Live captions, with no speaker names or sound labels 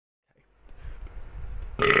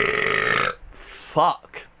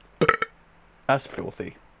Fuck. That's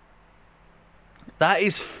filthy. That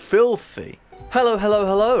is filthy. Hello, hello,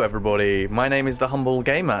 hello, everybody. My name is The Humble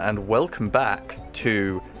Gamer, and welcome back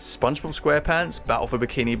to SpongeBob SquarePants Battle for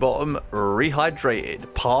Bikini Bottom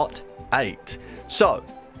Rehydrated Part 8. So,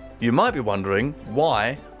 you might be wondering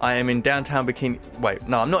why I am in downtown Bikini... Wait,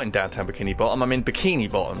 no, I'm not in downtown Bikini Bottom. I'm in Bikini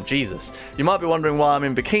Bottom. Jesus. You might be wondering why I'm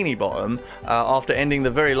in Bikini Bottom after ending the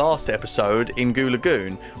very last episode in Goo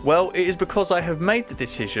Lagoon. Well, it is because I have made the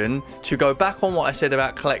decision to go back on what I said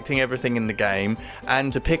about collecting everything in the game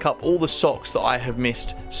and to pick up all the socks that I have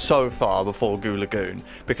missed so far before Goo Lagoon.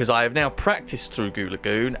 Because I have now practiced through Goo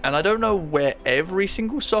Lagoon, and I don't know where every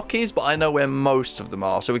single sock is, but I know where most of them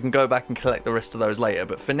are. So we can go back and collect the rest of those later.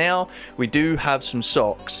 But for now, we do have some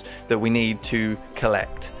socks that we need to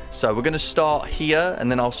collect. So we're going to start here, and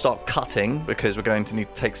then I'll start cutting because we're going to need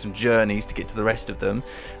to take some journeys to get to the rest of them.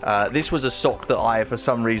 This was a sock that I, for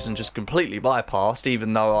some reason, just completely bypassed,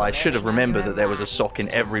 even though I should have remembered that there was a sock in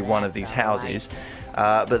every one of these houses.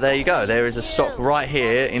 But there you go. There is a sock right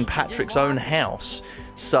here in Patrick's own house.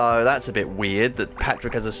 So that's a bit weird that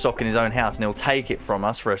Patrick has a sock in his own house and he'll take it from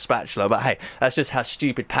us for a spatula. But hey, that's just how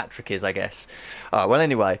stupid Patrick is, I guess. Well,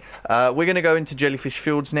 anyway, we're going to go into Jellyfish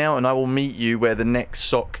Fields now, and I will meet you where the next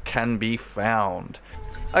sock can be found.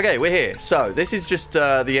 Okay, we're here. So this is just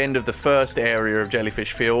the end of the first area of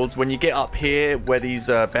Jellyfish Fields. When you get up here where these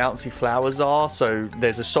bouncy flowers are, so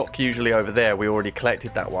there's a sock usually over there. We already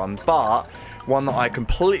collected that one. But one that I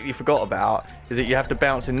completely forgot about is that you have to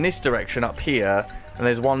bounce in this direction up here. And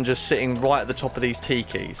there's one just sitting right at the top of these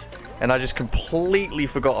tikis. And I just completely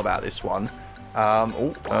forgot about this one.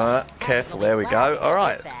 Careful, there we go.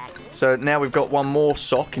 Alright. So now we've got one more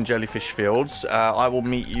sock in Jellyfish Fields. I will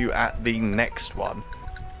meet you at the next one.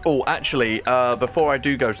 Oh, actually, before I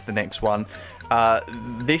do go to the next one,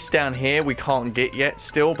 this down here we can't get yet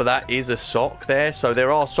still, but that is a sock there. So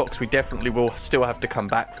there are socks we definitely will still have to come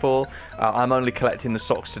back for. I'm only collecting the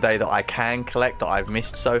socks today that I can collect, that I've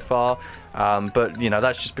missed so far. But, you know,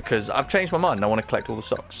 that's just because I've changed my mind and I want to collect all the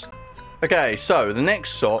socks. Okay, so the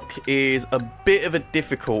next sock is a bit of a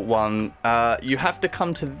difficult one. You have to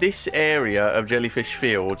come to this area of Jellyfish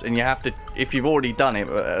Fields, and you have to, if you've already done it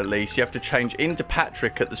at least, you have to change into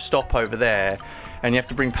Patrick at the stop over there, and you have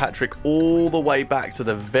to bring Patrick all the way back to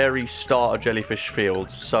the very start of Jellyfish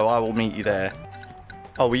Fields. So I will meet you there.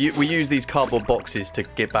 Oh, we use these cardboard boxes to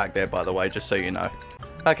get back there, by the way, just so you know.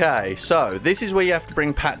 Okay, so this is where you have to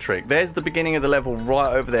bring Patrick. There's the beginning of the level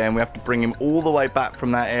right over there, and we have to bring him all the way back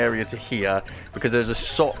from that area to here because there's a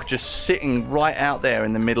sock just sitting right out there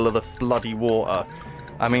in the middle of the bloody water.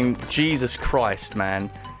 I mean, Jesus Christ,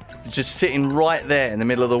 man. Just sitting right there in the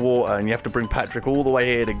middle of the water, and you have to bring Patrick all the way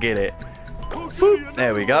here to get it. Boop,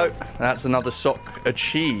 there we go. That's another sock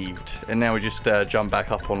achieved. And now we just jump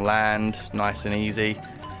back up on land, nice and easy.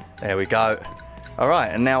 There we go.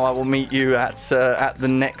 Alright, and now I will meet you at the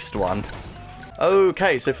next one.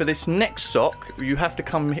 Okay, so for this next sock, you have to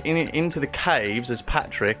come into the caves as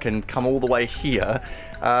Patrick and come all the way here.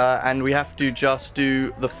 And we have to just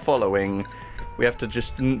do the following. We have to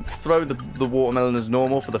just throw the watermelon as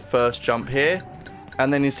normal for the first jump here.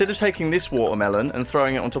 And then instead of taking this watermelon and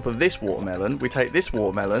throwing it on top of this watermelon, we take this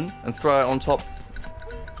watermelon and throw it on top...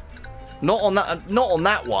 Not on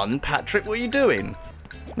that one, Patrick, what are you doing?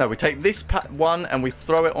 No, we take this one and we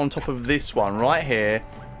throw it on top of this one right here.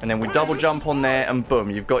 And then we double jump on there and boom,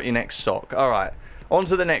 you've got your next sock. Alright, on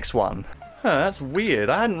to the next one. Huh, that's weird.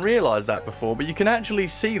 I hadn't realised that before, but you can actually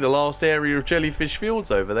see the last area of Jellyfish Fields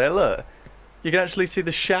over there, look. You can actually see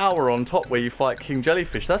the shower on top where you fight King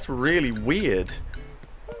Jellyfish. That's really weird.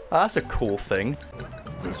 Oh, that's a cool thing.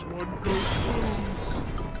 This one goes home.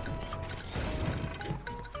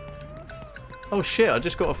 Oh shit, I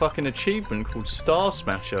just got a fucking achievement called Star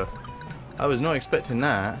Smasher. I was not expecting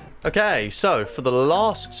that. Okay, so for the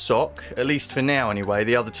last sock, at least for now anyway,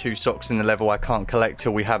 the other two socks in the level I can't collect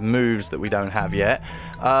till we have moves that we don't have yet.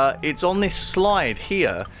 It's on this slide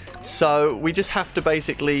here. So we just have to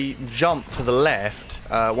basically jump to the left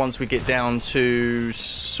once we get down to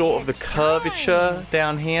sort of the curvature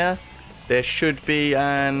down here. There should be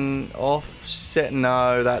an offset.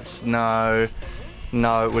 No, that's no.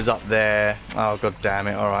 No, it was up there. Oh, god damn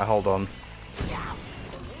it. Alright, hold on.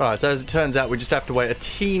 Alright, so as it turns out, we just have to wait a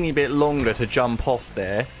teeny bit longer to jump off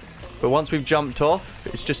there. But once we've jumped off,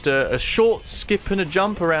 it's just a short skip and a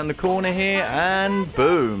jump around the corner here, and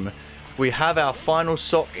boom. We have our final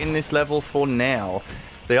sock in this level for now.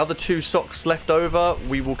 The other two socks left over,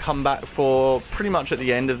 we will come back for pretty much at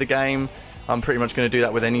the end of the game. I'm pretty much going to do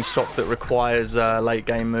that with any sock that requires late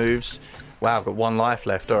game moves. Wow, I've got one life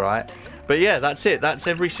left, alright. But yeah, that's it. That's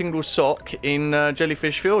every single sock in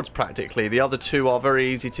Jellyfish Fields, practically. The other two are very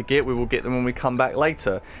easy to get. We will get them when we come back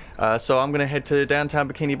later. So I'm going to head to downtown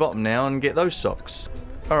Bikini Bottom now and get those socks.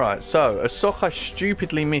 Alright, so a sock I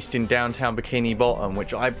stupidly missed in downtown Bikini Bottom,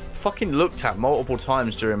 which I fucking looked at multiple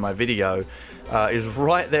times during my video, is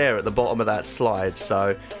right there at the bottom of that slide.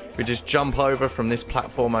 So we just jump over from this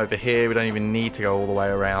platform over here. We don't even need to go all the way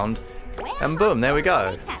around. And boom, there we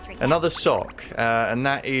go. Another sock, and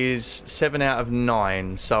that is 7 out of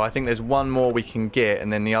 9. So I think there's one more we can get,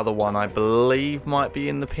 and then the other one I believe might be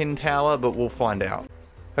in the pin tower, but we'll find out.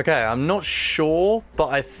 Okay, I'm not sure, but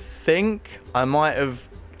I think I might have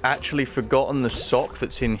actually forgotten the sock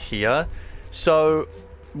that's in here. So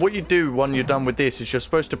what you do when you're done with this is you're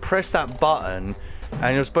supposed to press that button,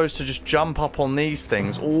 and you're supposed to just jump up on these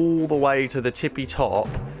things all the way to the tippy top,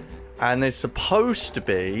 and there's supposed to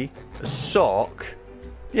be a sock,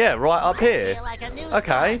 yeah, right up here.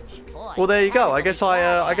 Okay, well there you go. I guess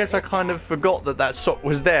I kind of forgot that sock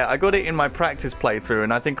was there. I got it in my practice playthrough,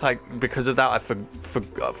 and I think because of that I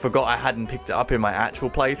forgot I hadn't picked it up in my actual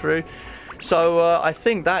playthrough. So I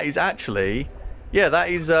think that is actually, yeah, that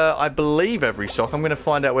is, I believe, every sock. I'm going to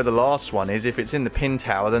find out where the last one is. If it's in the pin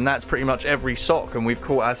tower, then that's pretty much every sock, and we've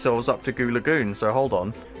caught ourselves up to Goo Lagoon, so hold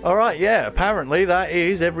on. Alright, yeah, apparently that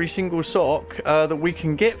is every single sock that we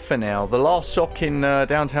can get for now. The last sock in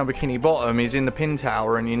downtown Bikini Bottom is in the pin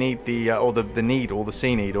tower, and you need the needle, the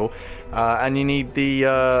sea needle, and you need the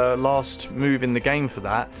last move in the game for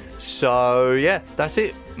that. So, yeah, that's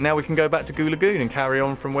it. Now we can go back to Goo Lagoon and carry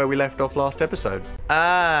on from where we left off last episode.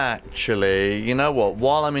 Actually, you know what?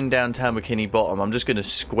 While I'm in downtown Bikini Bottom, I'm just going to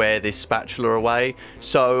square this spatula away.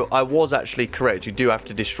 So I was actually correct. You do have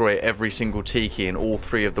to destroy every single tiki in all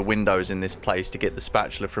 3 of the windows in this place to get the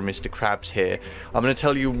spatula from Mr. Krabs here. I'm going to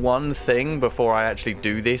tell you one thing before I actually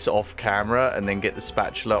do this off camera and then get the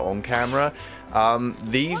spatula on camera.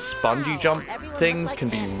 These bungee jump things can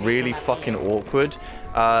be really fucking awkward.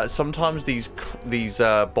 Sometimes these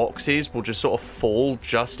boxes will just sort of fall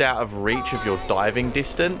just out of reach of your diving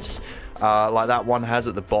distance, like that one has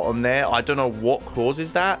at the bottom there. I don't know what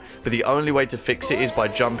causes that, but the only way to fix it is by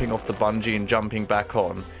jumping off the bungee and jumping back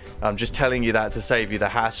on. I'm just telling you that to save you the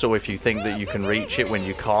hassle if you think that you can reach it when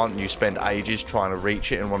you can't and you spend ages trying to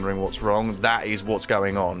reach it and wondering what's wrong. That is what's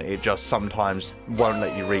going on. It just sometimes won't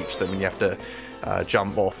let you reach them and you have to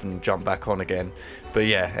jump off and jump back on again. But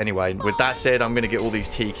yeah, anyway, with that said, I'm going to get all these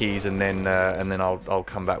tikis and then I'll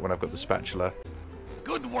come back when I've got the spatula.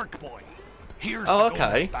 Good work, boy. Here's the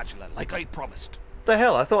golden spatula, like I promised. The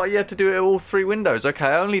hell? I thought you had to do it at all 3 windows. Okay,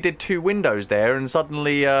 I only did 2 windows there, and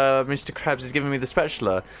suddenly Mr. Krabs is giving me the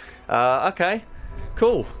spatula. Okay,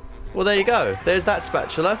 cool. Well, there you go. There's that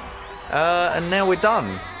spatula. And now we're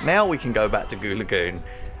done. Now we can go back to Goo Lagoon.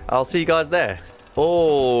 I'll see you guys there.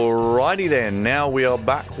 Alrighty then, now we are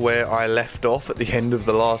back where I left off at the end of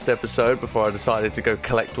the last episode before I decided to go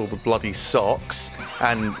collect all the bloody socks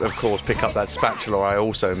and of course pick up that spatula I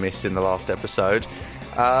also missed in the last episode.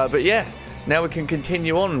 But yeah, now we can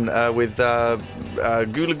continue on with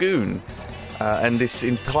Goo Lagoon and this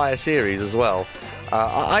entire series as well.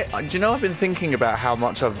 Do you know, I've been thinking about how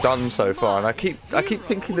much I've done so far, and I keep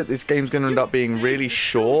thinking that this game's going to end up being really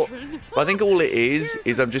short. But I think all it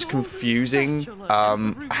is I'm just confusing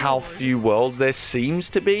how few worlds there seems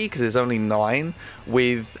to be, because there's only 9,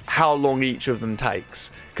 with how long each of them takes.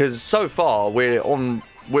 Because so far we're on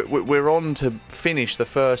to finish the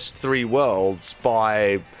first 3 worlds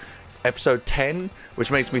by episode 10, which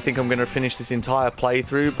makes me think I'm going to finish this entire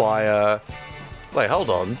playthrough by wait, hold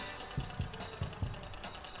on.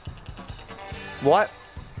 What?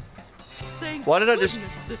 Why did I just...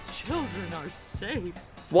 The children are safe.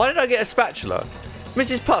 Why did I get a spatula?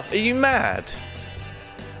 Mrs. Puff, are you mad?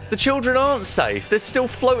 The children aren't safe. They're still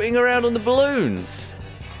floating around on the balloons.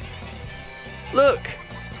 Look.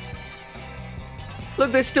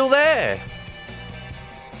 Look, they're still there.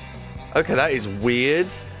 Okay, that is weird.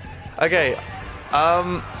 Okay,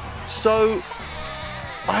 so...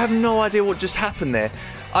 I have no idea what just happened there.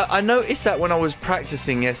 I noticed that when I was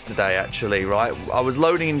practicing yesterday, actually, right? I was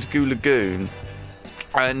loading into Goo Lagoon,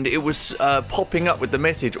 and it was popping up with the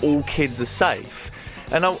message, all kids are safe.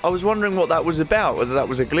 And I was wondering what that was about, whether that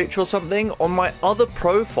was a glitch or something. On my other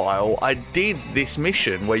profile, I did this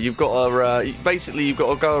mission where you've got to, basically you've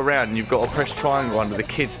got to go around and you've got to press triangle under the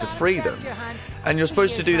kids to free them. And you're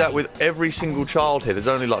supposed to do that with every single child here. There's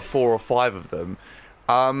only like 4 or 5 of them.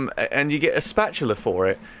 And you get a spatula for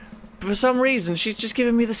it. For some reason, she's just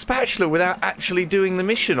giving me the spatula without actually doing the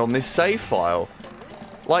mission on this save file.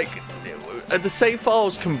 Like, are the save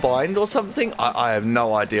files combined or something? I have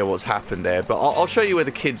no idea what's happened there, but I'll show you where the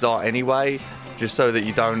kids are anyway, just so that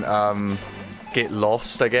you don't get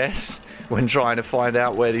lost, I guess, when trying to find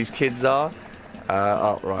out where these kids are.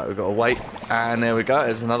 Oh, right, we've got to wait. And there we go.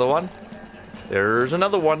 There's another one. There's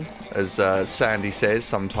another one, as Sandy says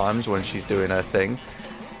sometimes when she's doing her thing.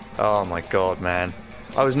 Oh, my God, man.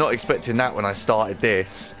 I was not expecting that when I started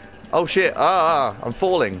this. Oh, shit. I'm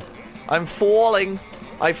falling. I'm falling.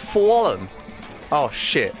 I've fallen. Oh,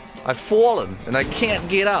 shit. I've fallen, and I can't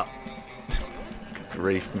get up. Good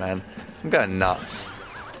grief, man. I'm going nuts.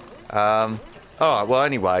 Alright, well,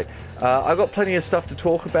 anyway. I've got plenty of stuff to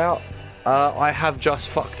talk about. I have just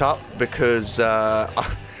fucked up because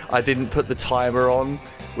I didn't put the timer on,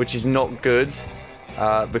 which is not good,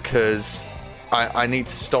 because I need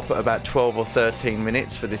to stop at about 12 or 13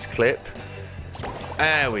 minutes for this clip.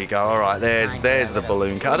 There we go. Alright, there's the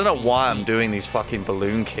balloon kid. I don't know why I'm doing these fucking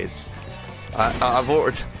balloon kids. I've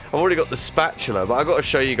already got the spatula, but I've got to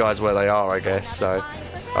show you guys where they are, I guess. So,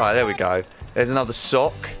 alright, there we go. There's another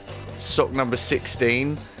sock. Sock number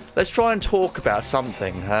 16. Let's try and talk about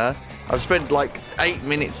something, huh? I've spent like 8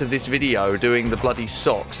 minutes of this video doing the bloody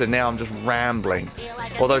socks, and now I'm just rambling.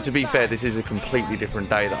 Although, to be fair, this is a completely different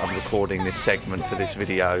day that I'm recording this segment for this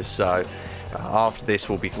video, so after this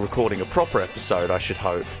we'll be recording a proper episode, I should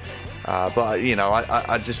hope. But, you know,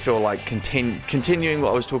 I just feel like continuing what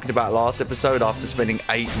I was talking about last episode after spending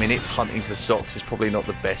 8 minutes hunting for socks is probably not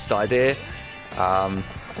the best idea.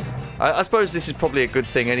 I suppose this is probably a good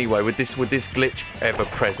thing anyway. With this glitch ever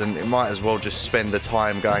present, it might as well just spend the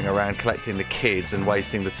time going around collecting the kids and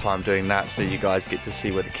wasting the time doing that so you guys get to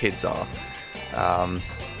see where the kids are.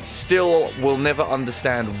 Still will never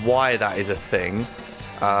understand why that is a thing.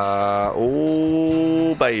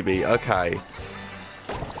 Oh, baby. Okay.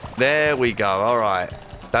 There we go. Alright.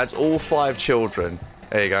 That's all 5 children.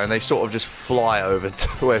 There you go. And they sort of just fly over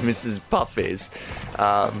to where Mrs. Puff is.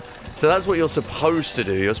 So that's what you're supposed to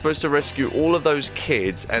do. You're supposed to rescue all of those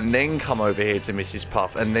kids and then come over here to Mrs.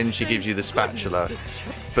 Puff, and then she gives you the spatula.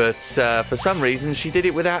 But for some reason, she did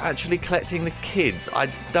it without actually collecting the kids. I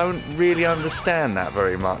don't really understand that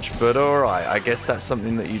very much, but alright. I guess that's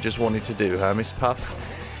something that you just wanted to do, huh, Miss Puff?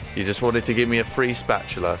 You just wanted to give me a free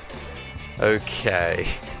spatula. Okay.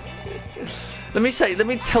 Let me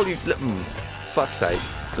tell you... fuck's sake.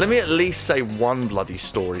 Let me at least say one bloody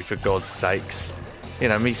story, for God's sakes. You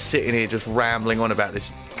know, me sitting here just rambling on about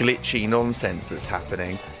this glitchy nonsense that's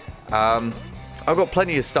happening. I've got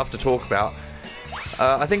plenty of stuff to talk about.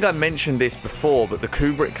 I think I mentioned this before, but the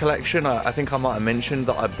Kubrick collection, I think I might have mentioned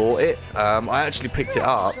that I bought it. I actually picked it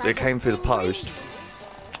up. It came through the post.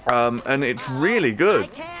 And it's really good.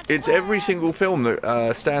 It's every single film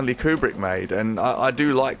that Stanley Kubrick made, and I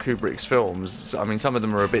do like Kubrick's films. I mean, some of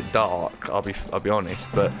them are a bit dark, I'll be honest,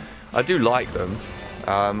 but I do like them.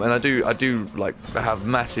 And I do like have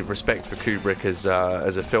massive respect for Kubrick as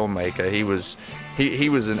a filmmaker. He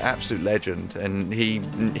was an absolute legend, and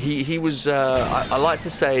he was. I like to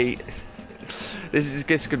say,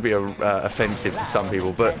 this could be offensive to some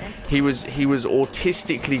people, but he was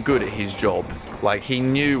autistically good at his job. Like, he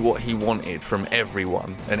knew what he wanted from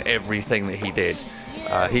everyone and everything that he did.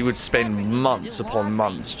 He would spend months upon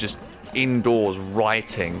months just indoors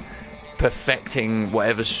writing, perfecting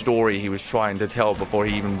whatever story he was trying to tell before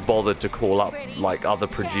he even bothered to call up like other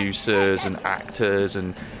producers and actors,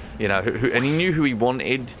 and you know, and he knew who he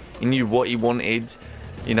wanted, he knew what he wanted,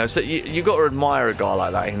 you know. So you got to admire a guy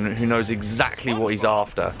like that who knows exactly what he's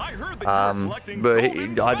after. But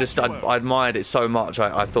I admired it so much.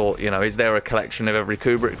 I thought, you know, is there a collection of every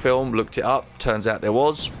Kubrick film? Looked it up, turns out there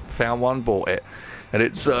was, found one, bought it, and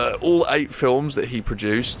it's all 8 films that he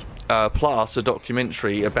produced. Plus a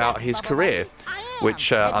documentary about his career,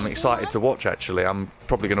 which I'm excited to watch, actually. I'm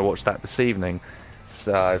probably going to watch that this evening.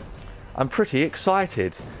 So, I'm pretty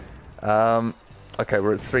excited. Okay,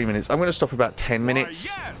 we're at 3 minutes. I'm going to stop about 10 minutes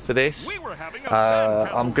for this.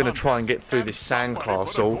 I'm going to try and get through this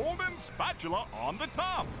sandcastle.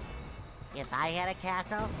 If I had a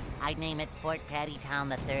castle, I'd name it Fort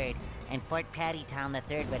Pattytown III. And Fort Pattytown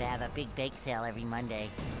III would have a big bake sale every Monday.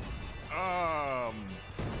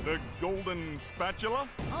 The golden spatula?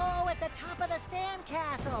 Oh, at the top of the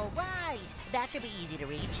sandcastle, right! That should be easy to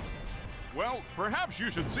reach. Well, perhaps you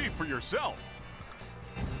should see for yourself.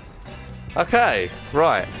 Okay,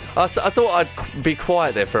 right. I thought I'd be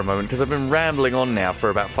quiet there for a moment, because I've been rambling on now for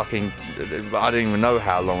about fucking... I don't even know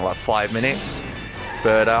how long, like 5 minutes.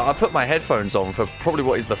 But I put my headphones on for probably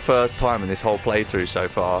what is the first time in this whole playthrough so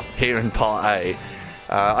far, here in Part A.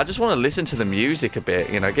 I just want to listen to the music a bit,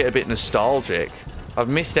 you know, get a bit nostalgic. I've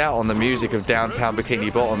missed out on the music of Downtown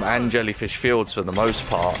Bikini Bottom and Jellyfish Fields for the most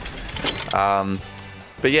part.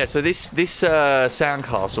 But yeah, so this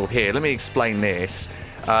sandcastle here, let me explain this.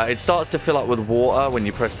 It starts to fill up with water when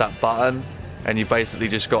you press that button, and you basically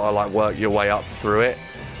just got to like work your way up through it.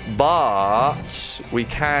 But we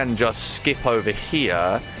can just skip over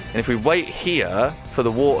here, and if we wait here for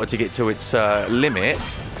the water to get to its limit,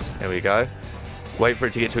 there we go. Wait for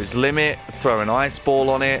it to get to its limit, throw an ice ball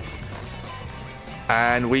on it,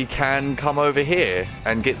 and we can come over here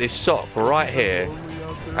and get this sock right here.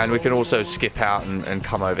 And we can also skip out and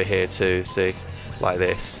come over here too, see? Like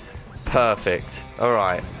this. Perfect.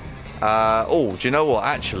 Alright. Oh, do you know what?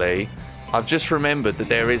 Actually, I've just remembered that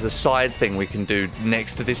there is a side thing we can do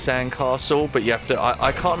next to this sandcastle, but you have to...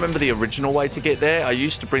 I can't remember the original way to get there. I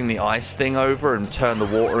used to bring the ice thing over and turn the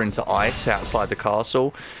water into ice outside the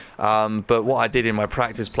castle. But what I did in my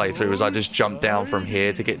practice playthrough was I just jumped down from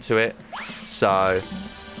here to get to it. So,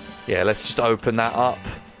 yeah, let's just open that up.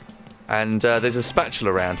 And there's a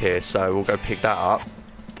spatula around here, so we'll go pick that up.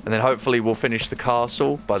 And then hopefully we'll finish the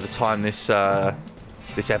castle by the time this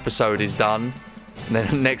this episode is done. And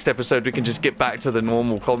then next episode we can just get back to the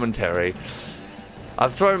normal commentary.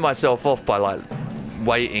 I've thrown myself off by like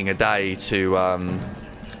waiting a day to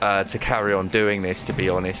carry on doing this, to be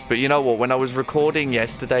honest. But you know what? When I was recording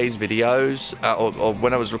yesterday's videos, or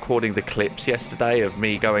when I was recording the clips yesterday of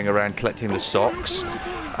me going around collecting the socks,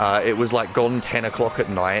 it was like gone 10 o'clock at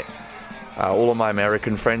night. All of my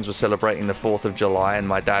American friends were celebrating the 4th of July, and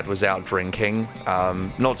my dad was out drinking.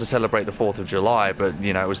 Not to celebrate the 4th of July, but,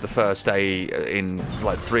 you know, it was the first day in,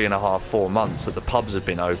 like, 3.5, 4 months that the pubs had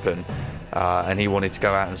been open. And he wanted to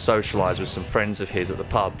go out and socialise with some friends of his at the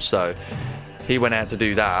pub, so he went out to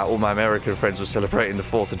do that. All my American friends were celebrating the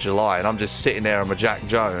 4th of July, and I'm just sitting there on my Jack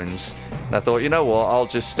Jones. And I thought, you know what, I'll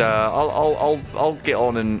just, I'll get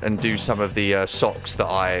on and do some of the socks that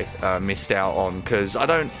I missed out on, because I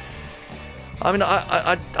don't... I mean,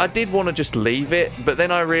 I did want to just leave it, but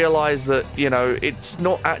then I realised that, you know, it's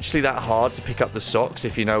not actually that hard to pick up the socks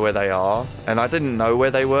if you know where they are. And I didn't know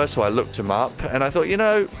where they were, so I looked them up, and I thought, you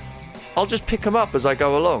know, I'll just pick them up as I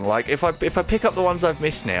go along. Like, if I pick up the ones I've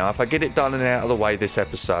missed now, if I get it done and out of the way this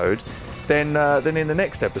episode, then in the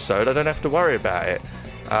next episode I don't have to worry about it.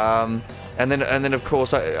 And then of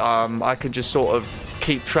course I can just sort of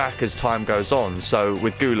keep track as time goes on. So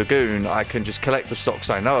with Goo Lagoon, I can just collect the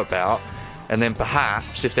socks I know about. And then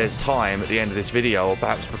perhaps, if there's time at the end of this video, or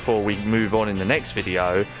perhaps before we move on in the next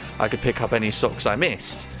video, I could pick up any socks I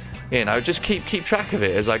missed. You know, just keep track of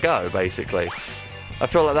it as I go, basically. I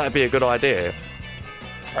feel like that'd be a good idea.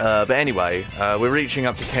 But anyway, we're reaching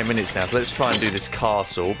up to 10 minutes now, so let's try and do this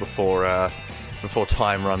castle before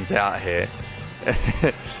time runs out here.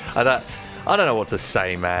 I don't know what to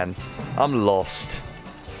say, man. I'm lost.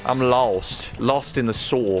 I'm lost in the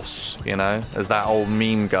sauce, you know, as that old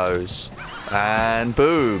meme goes. And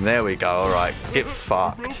boom, there we go. Alright, get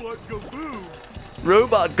fucked.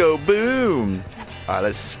 Robot go boom. Alright,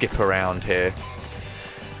 let's skip around here.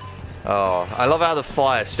 Oh, I love how the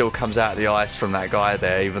fire still comes out of the ice from that guy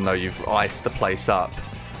there, even though you've iced the place up.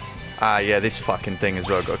 Ah, yeah, this fucking thing as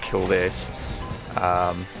well. Got to kill this.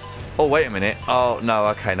 Oh, wait a minute. Oh, no,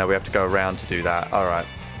 okay, no, we have to go around to do that. Alright.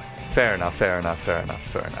 Fair enough, fair enough, fair enough,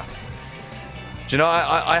 fair enough. Do you know,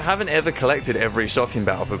 I haven't ever collected every sock in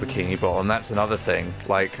Battle for Bikini Bottom. That's another thing.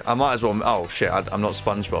 Like, I might as well... Oh, shit, I'm not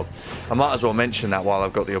SpongeBob. I might as well mention that while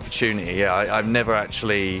I've got the opportunity. Yeah, I've never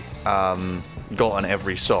actually gotten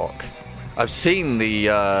every sock. I've seen the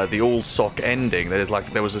all sock ending.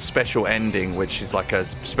 There was a special ending, which is like a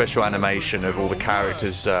special animation of all the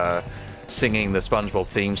characters singing the SpongeBob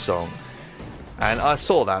theme song. And I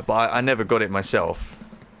saw that, but I never got it myself.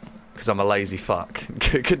 Because I'm a lazy fuck.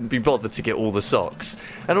 Couldn't be bothered to get all the socks.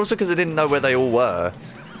 And also because I didn't know where they all were.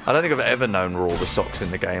 I don't think I've ever known where all the socks in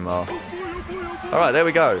the game are. Alright, there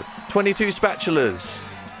we go. 22 spatulas.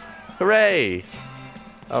 Hooray!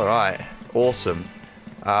 Alright, awesome.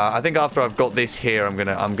 I think after I've got this here, I'm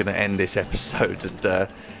gonna end this episode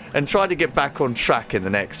and try to get back on track in the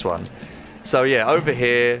next one. So yeah, over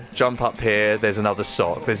here, jump up here, there's another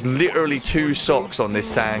sock. There's literally 2 socks on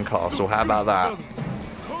this sandcastle. How about that?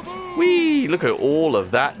 Whee! Look at all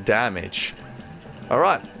of that damage.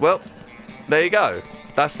 Alright, well, there you go.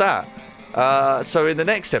 That's that. So in the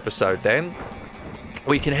next episode then,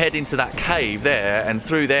 we can head into that cave there, and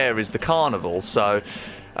through there is the carnival. So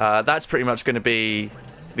that's pretty much going to be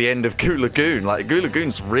the end of Goo Lagoon. Like, Goo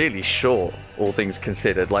Lagoon's really short, all things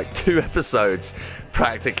considered. Like, 2 episodes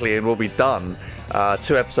practically, and we'll be done.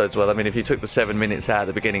 2 episodes, well, I mean, if you took the 7 minutes out at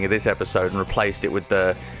the beginning of this episode and replaced it with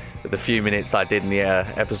the few minutes I did in the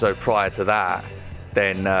episode prior to that,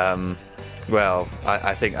 then, well,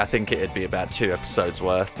 I think it'd be about 2 episodes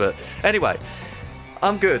worth. But anyway,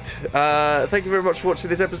 I'm good. Thank you very much for watching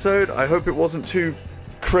this episode. I hope it wasn't too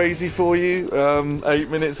crazy for you. 8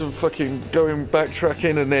 minutes of fucking going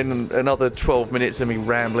backtracking and then another 12 minutes of me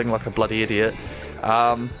rambling like a bloody idiot.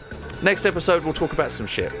 Next episode, we'll talk about some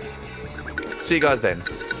shit. See you guys then.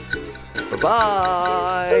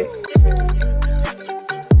 Bye-bye.